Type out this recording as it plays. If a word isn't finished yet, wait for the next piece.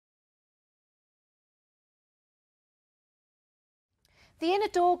The inner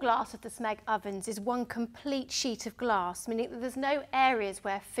door glass of the Smeg ovens is one complete sheet of glass, meaning that there's no areas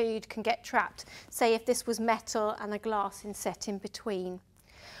where food can get trapped, say if this was metal and a glass inset in between.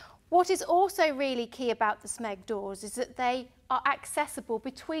 What is also really key about the Smeg doors is that they are accessible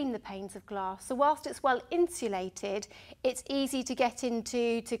between the panes of glass. So whilst it's well insulated, it's easy to get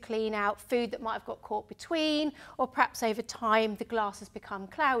into to clean out food that might have got caught between, or perhaps over time the glass has become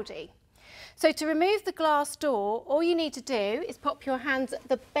cloudy. So to remove the glass door, all you need to do is pop your hands at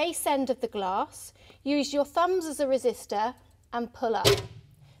the base end of the glass, use your thumbs as a resistor and pull up.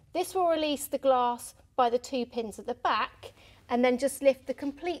 This will release the glass by the 2 pins at the back, and then just lift the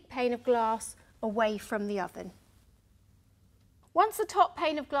complete pane of glass away from the oven. Once the top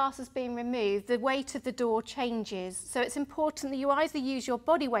pane of glass has been removed, the weight of the door changes, so it's important that you either use your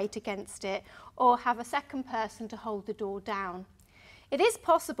body weight against it or have a second person to hold the door down. It is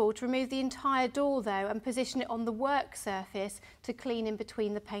possible to remove the entire door though and position it on the work surface to clean in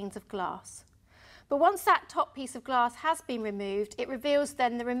between the panes of glass. But once that top piece of glass has been removed, it reveals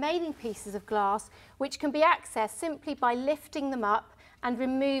then the remaining pieces of glass, which can be accessed simply by lifting them up and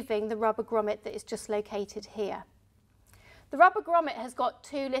removing the rubber grommet that is just located here. The rubber grommet has got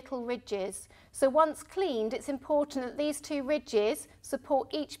 2 little ridges, so once cleaned, it's important that these 2 ridges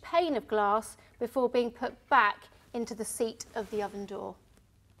support each pane of glass before being put back into the seat of the oven door.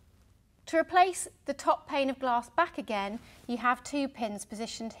 To replace the top pane of glass back again, you have 2 pins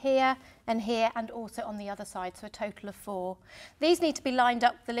positioned here and also on the other side, so a total of 4. These need to be lined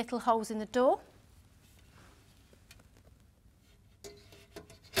up with the little holes in the door.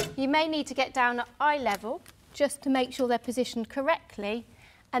 You may need to get down at eye level just to make sure they're positioned correctly,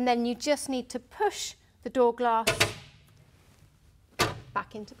 and then you just need to push the door glass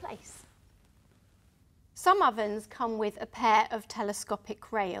back into place. Some ovens come with a pair of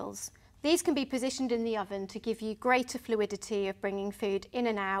telescopic rails. These can be positioned in the oven to give you greater fluidity of bringing food in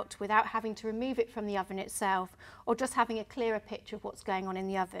and out without having to remove it from the oven itself, or just having a clearer picture of what's going on in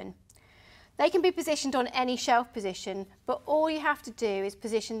the oven. They can be positioned on any shelf position, but all you have to do is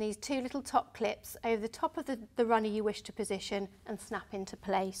position these 2 little top clips over the top of the runner you wish to position and snap into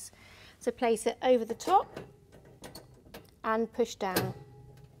place. So place it over the top and push down,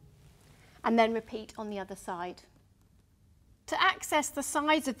 and then repeat on the other side. To access the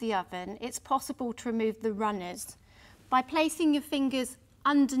sides of the oven, it's possible to remove the runners by placing your fingers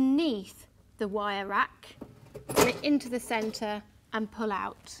underneath the wire rack, pull it into the centre and pull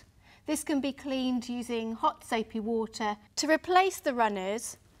out. This can be cleaned using hot soapy water. To replace the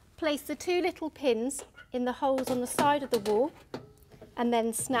runners, place the 2 little pins in the holes on the side of the wall and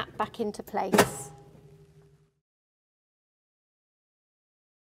then snap back into place.